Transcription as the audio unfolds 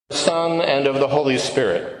Son, and of the Holy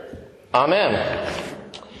Spirit. Amen.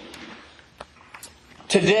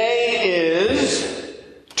 Today is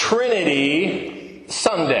Trinity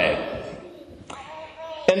Sunday.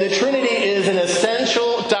 And the Trinity is an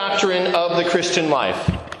essential doctrine of the Christian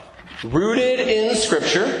life, rooted in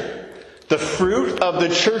Scripture, the fruit of the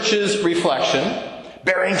Church's reflection,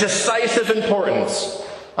 bearing decisive importance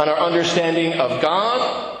on our understanding of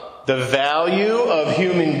God, the value of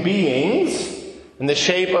human beings, and the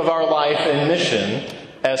shape of our life and mission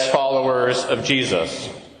as followers of Jesus.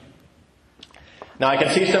 Now, I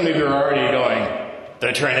can see some of you are already going,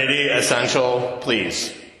 the Trinity, essential,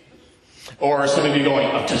 please. Or some of you going,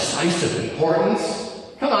 of decisive importance?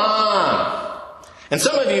 Come on! And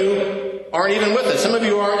some of you aren't even with us. Some of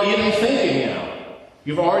you aren't even thinking now.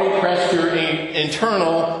 You've already pressed your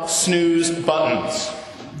internal snooze buttons.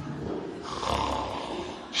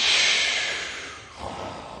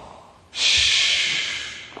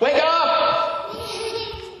 Wake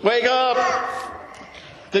up! Wake up!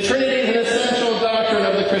 The Trinity is an essential doctrine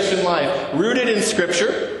of the Christian life, rooted in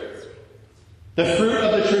Scripture, the fruit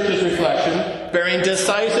of the Church's reflection, bearing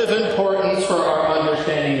decisive importance for our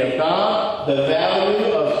understanding of God, the value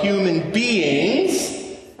of human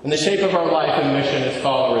beings, and the shape of our life and mission as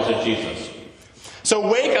followers of Jesus. So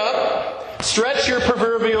wake up, stretch your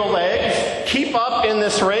proverbial legs, keep up in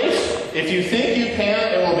this race. If you think you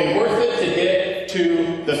can, it will be worth it to get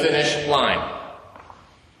to the finish line.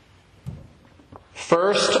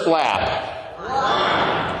 First lap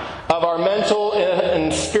of our mental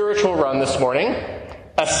and spiritual run this morning.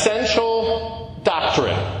 Essential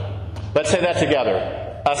doctrine. Let's say that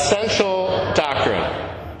together. Essential doctrine.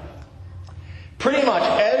 Pretty much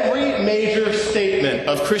every major statement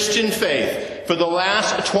of Christian faith for the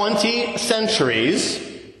last 20 centuries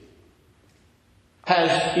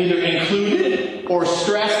has either included or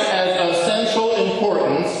stressed as of essential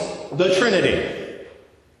importance the Trinity.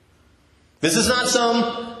 This is not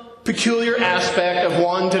some peculiar aspect of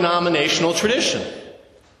one denominational tradition,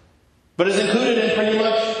 but is included in pretty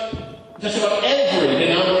much just about every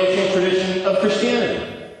denominational tradition of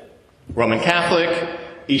Christianity. Roman Catholic,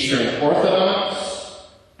 Eastern Orthodox,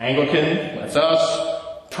 Anglican, that's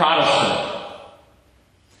us, Protestant.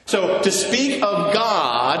 So, to speak of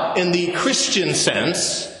God in the Christian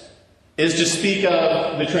sense is to speak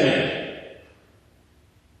of the Trinity.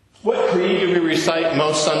 What creed do we recite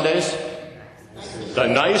most Sundays? The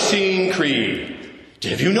Nicene Creed.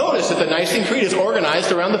 Have you noticed that the Nicene Creed is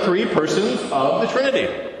organized around the three persons of the Trinity?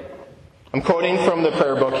 I'm quoting from the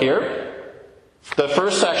prayer book here. The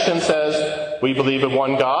first section says, we believe in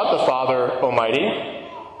one God, the Father Almighty.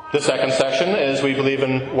 The second section is, we believe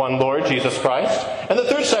in one Lord, Jesus Christ. And the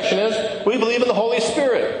third section is, we believe in the Holy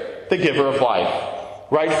Spirit, the giver of life.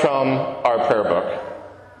 Right from our prayer book.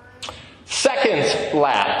 Second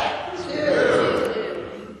lap.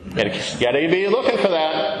 Gotta be looking for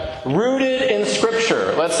that. Rooted in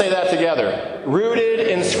Scripture. Let's say that together. Rooted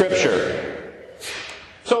in Scripture.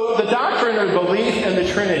 So the doctrine or belief in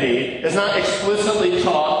the Trinity is not explicitly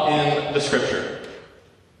taught in the Scripture.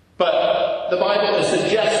 But the Bible is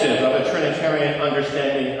suggestive of a Trinitarian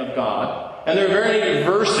understanding of God. And there are very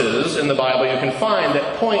verses in the Bible you can find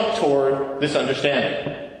that point toward this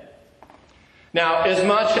understanding. Now, as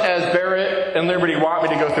much as Barrett and Liberty want me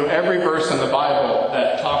to go through every verse in the Bible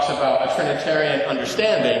that talks about a Trinitarian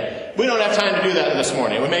understanding, we don't have time to do that this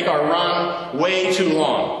morning. It would make our run way too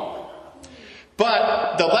long.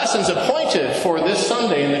 But the lessons appointed for this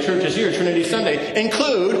Sunday in the church's year, Trinity Sunday,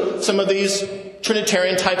 include some of these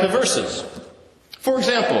Trinitarian type of verses. For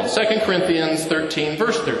example, 2 Corinthians 13,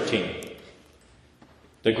 verse 13.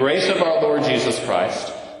 The grace of our Lord Jesus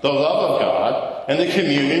Christ, the love of God, and the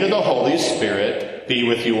communion of the Holy Spirit be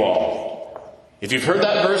with you all. If you've heard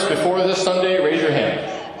that verse before this Sunday, raise your hand.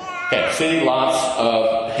 Okay, see lots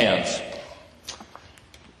of hands.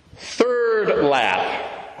 Third lap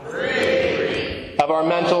of our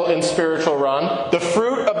mental and spiritual run, the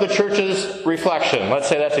fruit of the church's reflection. Let's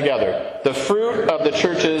say that together. The fruit of the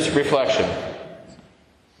church's reflection.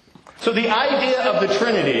 So the idea of the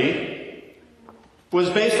Trinity was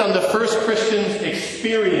based on the first Christians'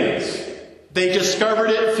 experience. They discovered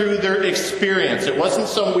it through their experience. It wasn't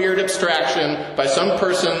some weird abstraction by some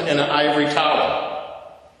person in an ivory tower.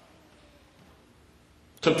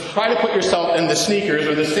 So try to put yourself in the sneakers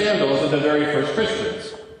or the sandals of the very first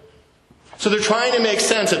Christians. So they're trying to make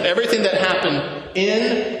sense of everything that happened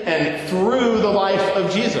in and through the life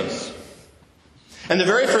of Jesus. And the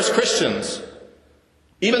very first Christians,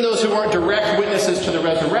 even those who weren't direct witnesses to the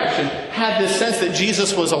resurrection, had this sense that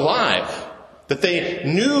Jesus was alive, that they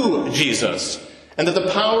knew Jesus, and that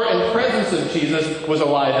the power and presence of Jesus was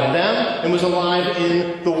alive in them and was alive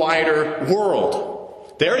in the wider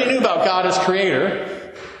world. They already knew about God as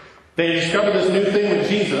creator. They discovered this new thing with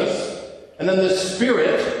Jesus, and then the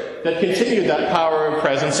Spirit that continued that power and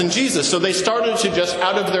presence in Jesus. So they started to just,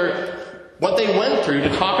 out of what they went through, to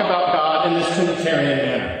talk about God in this Trinitarian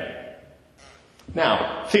manner.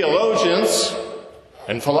 Now, theologians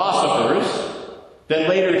and philosophers then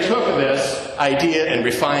later took this idea and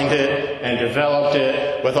refined it and developed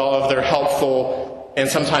it with all of their helpful and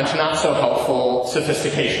sometimes not so helpful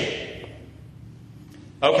sophistication.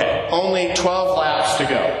 Okay, only 12 laps to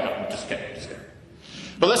go. No, I'm just kidding.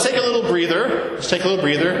 But let's take a little breather.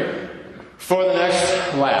 For the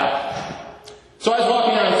next lap. So I was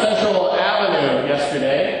walking on Central Avenue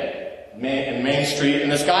yesterday, in Main Street, and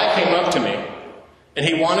this guy came up to me, and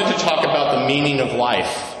he wanted to talk about the meaning of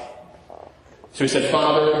life. So he said,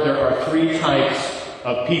 Father, there are 3 types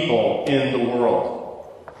of people in the world.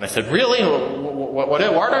 And I said, really? What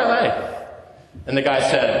are they? And the guy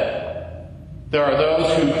said, there are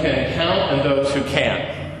those who can count and those who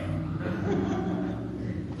can't.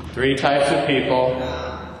 3 types of people,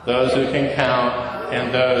 those who can count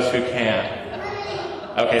and those who can't.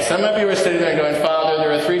 Okay, some of you are sitting there going, Father,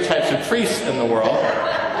 there are 3 types of priests in the world.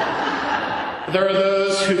 There are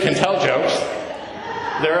those who can tell jokes.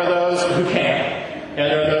 There are those who can. And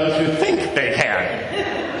there are those who think they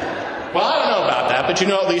can. Well, I don't know about that, but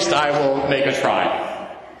at least I will make a try.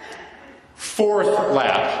 4th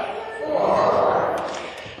lap.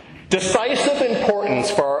 Decisive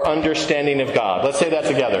importance for our understanding of God. Let's say that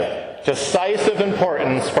together. Decisive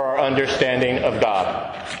importance for our understanding of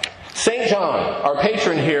God. St. John, our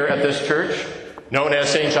patron here at this church, known as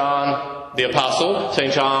St. John the Apostle,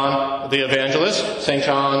 St. John the Evangelist, St.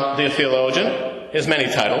 John the Theologian, he has many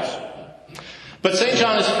titles. But St.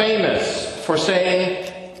 John is famous for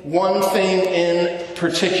saying one thing in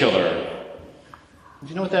particular. Do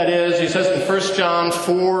you know what that is? He says in 1 John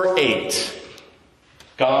 4:8,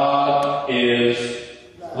 God is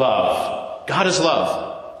love. God is love.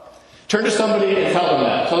 Turn to somebody and tell them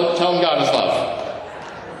that. Tell them God is love.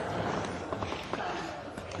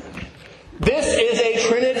 This is a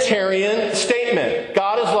Trinitarian statement.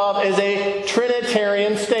 God is love is a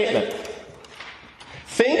Trinitarian statement.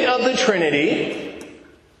 Think of the Trinity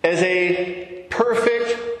as a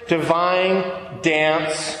perfect divine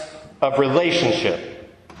dance of relationship.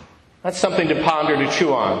 That's something to ponder, to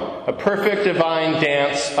chew on. A perfect divine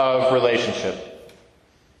dance of relationship.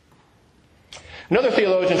 Another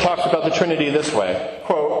theologian talks about the Trinity this way.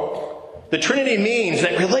 Quote, the Trinity means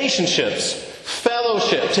that relationships,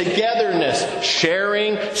 fellowship, togetherness,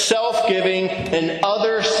 sharing, self-giving, and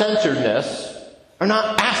other-centeredness are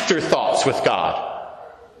not afterthoughts with God,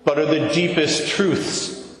 but are the deepest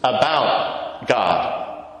truths about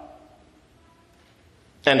God.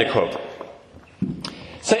 End of quote.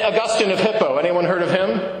 St. Augustine of Hippo. Anyone heard of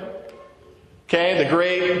him? Okay, the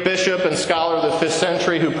great bishop and scholar of the 5th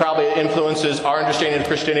century who probably influences our understanding of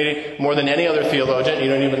Christianity more than any other theologian. You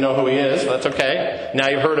don't even know who he is. That's okay. Now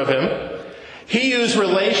you've heard of him. He used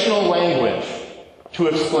relational language to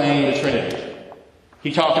explain the Trinity.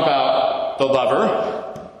 He talked about the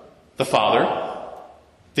lover, the Father,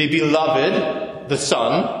 the beloved, the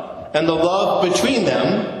Son, and the love between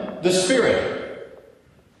them, the Spirit.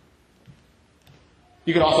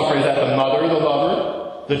 You can also phrase that the mother, the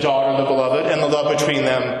lover, the daughter, the beloved, and the love between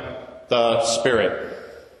them, the Spirit.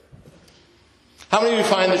 How many of you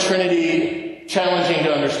find the Trinity challenging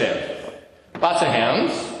to understand? Lots of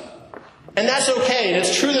hands. And that's okay. And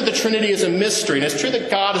it's true that the Trinity is a mystery. And it's true that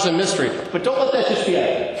God is a mystery. But don't let that just be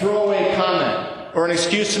a throwaway comment or an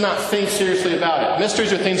excuse to not think seriously about it.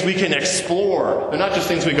 Mysteries are things we can explore. They're not just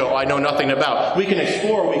things we go, I know nothing about. We can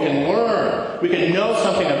explore. We can learn. We can know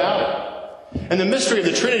something about it. And the mystery of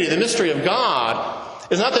the Trinity, the mystery of God,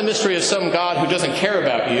 is not the mystery of some God who doesn't care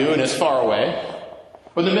about you and is far away,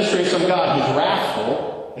 or the mystery of some God who's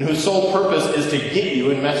wrathful and whose sole purpose is to get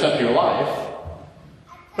you and mess up your life.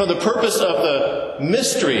 No, the purpose of the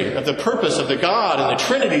mystery, of the purpose of the God and the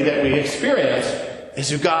Trinity that we experience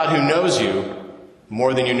is a God who knows you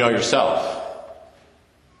more than you know yourself.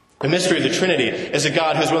 The mystery of the Trinity is a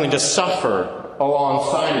God who's willing to suffer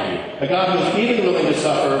alongside of you. A God who's even willing to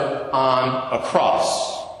suffer on a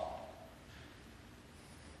cross.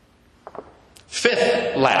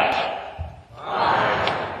 5th lap.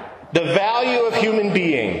 The value of human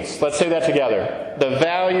beings. Let's say that together. The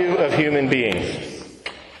value of human beings.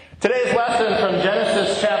 Today's lesson from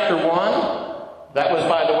Genesis chapter 1. That was,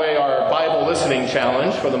 by the way, our Bible listening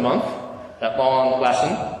challenge for the month. That long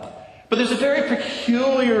lesson. But there's a very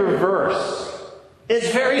peculiar verse.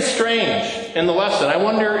 It's very strange in the lesson. I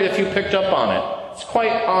wonder if you picked up on it. It's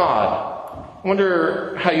quite odd. I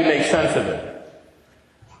wonder how you make sense of it.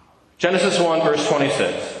 Genesis 1, verse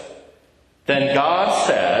 26. Then God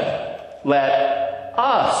said, let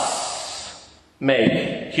us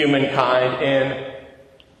make humankind in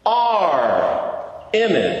our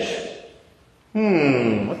image.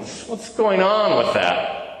 What's going on with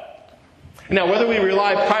that? Now, whether we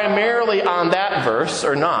rely primarily on that verse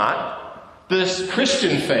or not, this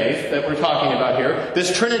Christian faith that we're talking about here,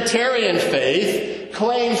 this Trinitarian faith,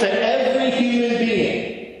 claims that every human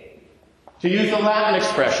being, to use the Latin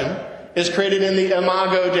expression, is created in the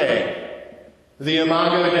imago Dei. The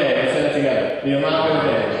imago Dei. Let's say that together. The imago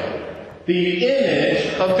Dei. The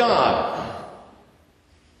image of God.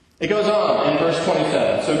 It goes on in verse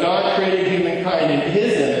 27. So God created humankind in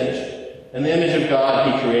His image, and the image of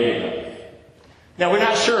God He created them. Now, we're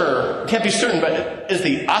not sure, can't be certain, but is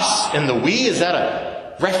the us and the we, is that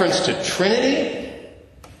a reference to Trinity?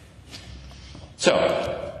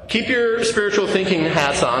 So, keep your spiritual thinking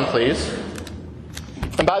hats on, please.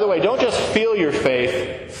 And by the way, don't just feel your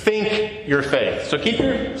faith, think your faith. So keep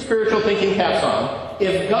your spiritual thinking caps on.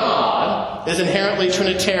 If God is inherently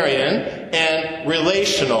Trinitarian and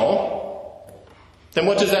relational, then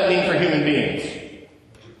what does that mean for human beings?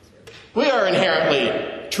 We are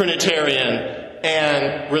inherently Trinitarian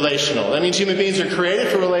and relational. That means human beings are created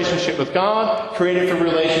for relationship with God, created for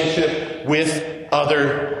relationship with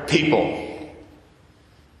other people.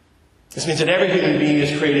 This means that every human being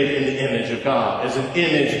is created in the image of God, as an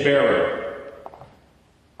image bearer.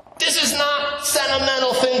 This is not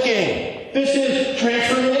sentimental thinking. This is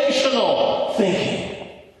transformational thinking.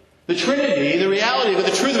 The Trinity, the reality of it,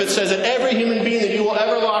 the truth of it says that every human being that you will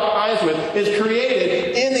ever lock eyes with is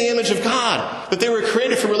created in the image of God. That they were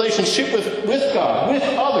created for relationship with God, with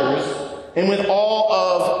others, and with all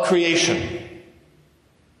of creation.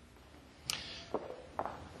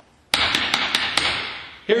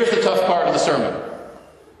 Here's the tough part of the sermon.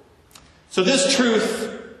 So this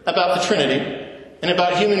truth about the Trinity and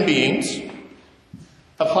about human beings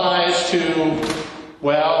applies to,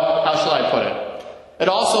 well, how shall I put it? It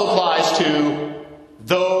also applies to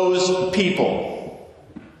those people.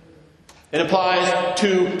 It applies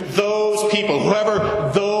to those people,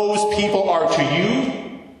 whoever those people are to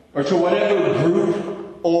you, or to whatever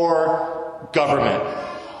group or government.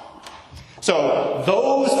 So,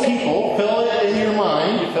 those people, fill it in your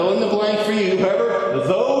mind, fill in the blank for you, whoever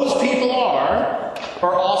those people are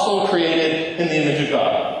also created in the image of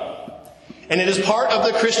God. And it is part of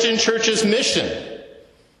the Christian church's mission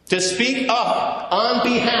to speak up on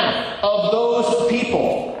behalf of those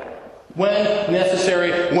people when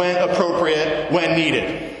necessary, when appropriate, when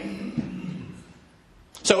needed.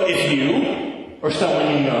 So if you, or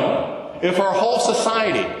someone you know, if our whole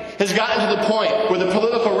society has gotten to the point where the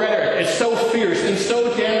political rhetoric is so fierce and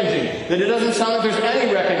so damaging that it doesn't sound like there's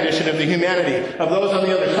any recognition of the humanity of those on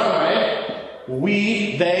the other side,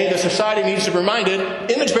 we, they, the society needs to be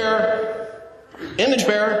reminded, image bearer, image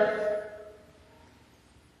bearer.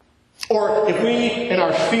 Or if we, in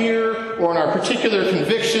our fear, or in our particular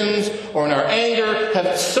convictions, or in our anger,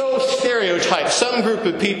 have so stereotyped some group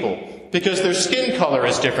of people because their skin color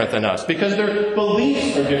is different than us, because their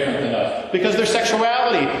beliefs are different than us, because their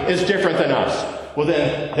sexuality is different than us, well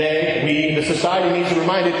then, they, we, the society needs to be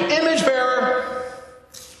reminded, image bearer!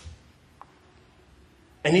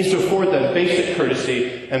 And needs to afford them basic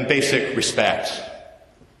courtesy and basic respect.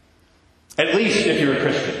 At least if you're a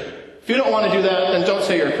Christian. If you don't want to do that, then don't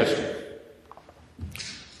say you're a Christian.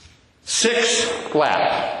 Sixth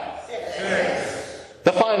lap.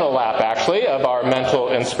 The final lap, actually, of our mental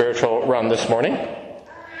and spiritual run this morning.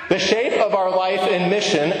 The shape of our life and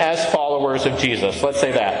mission as followers of Jesus. Let's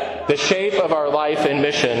say that. The shape of our life and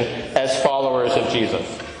mission as followers of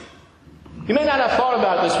Jesus. You may not have thought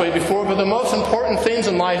about it this way before, but the most important things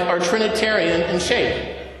in life are Trinitarian in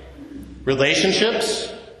shape.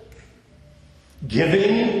 Relationships,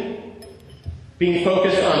 giving, being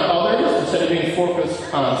focused on others instead of being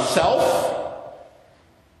focused on self.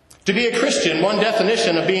 To be a Christian, one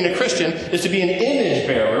definition of being a Christian is to be an image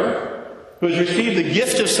bearer who has received the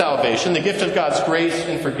gift of salvation, the gift of God's grace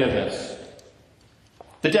and forgiveness.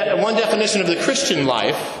 One definition of the Christian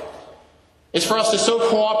life is for us to so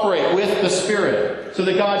cooperate with the Spirit so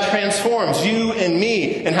that God transforms you and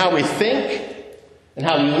me in how we think, and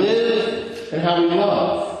how we live, and how we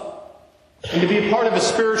love. And to be a part of a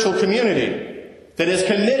spiritual community that is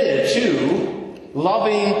committed to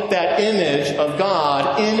loving that image of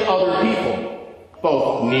God in other people,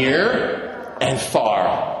 both near and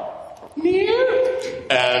far. Near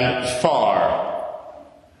and far.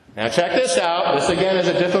 Now check this out. This again is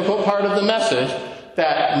a difficult part of the message,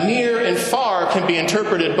 that near and far can be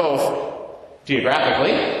interpreted both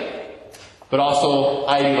geographically, but also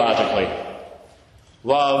ideologically.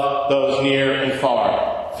 Love those near and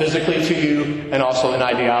far, physically to you and also in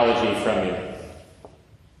ideology from you.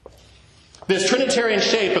 This Trinitarian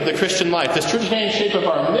shape of the Christian life, this Trinitarian shape of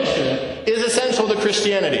our mission, is essential to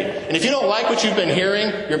Christianity. And if you don't like what you've been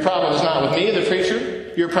hearing, your problem is not with me, the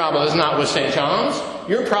preacher. Your problem is not with St. John's.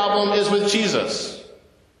 Your problem is with Jesus.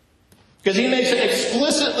 Because he makes it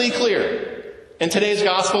explicitly clear in today's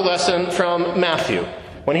gospel lesson from Matthew.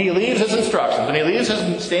 When he leaves his instructions, when he leaves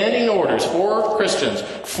his standing orders for Christians,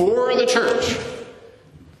 for the church,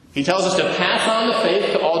 he tells us to pass on the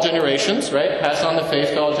faith to all generations, right? Pass on the faith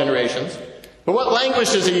to all generations. But what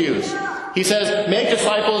language does he use? He says, make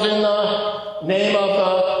disciples in the name of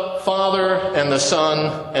the Father and the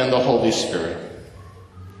Son and the Holy Spirit.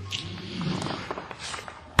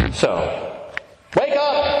 So, wake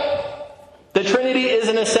up! The Trinity is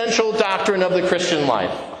an essential doctrine of the Christian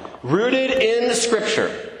life, rooted in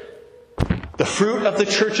Scripture. The fruit of the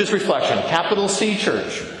church's reflection, capital C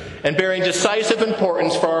church, and bearing decisive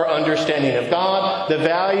importance for our understanding of God, the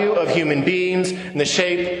value of human beings, and the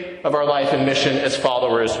shape of our life and mission as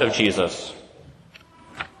followers of Jesus.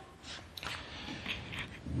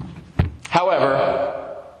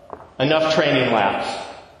 However, enough training laps.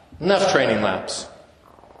 Enough training laps.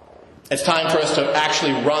 It's time for us to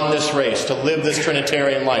actually run this race, to live this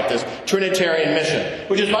Trinitarian life, this Trinitarian mission,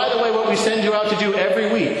 which is, by the way, what we send you out to do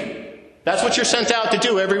every week. That's what you're sent out to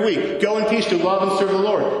do every week. Go in peace to love and serve the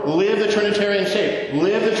Lord. Live the Trinitarian shape.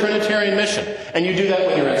 Live the Trinitarian mission. And you do that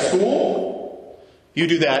when you're at school. You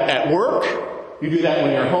do that at work. You do that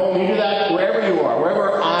when you're home. You do that wherever you are,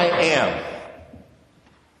 wherever I am.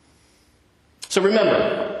 So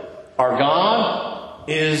remember, our God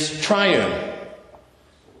is triune.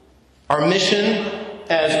 Our mission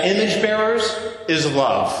as image bearers is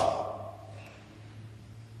love.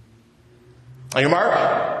 On your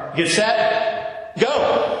mark, get set,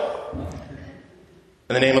 go!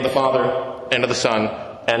 In the name of the Father, and of the Son,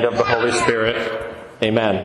 and of the Holy Spirit, amen.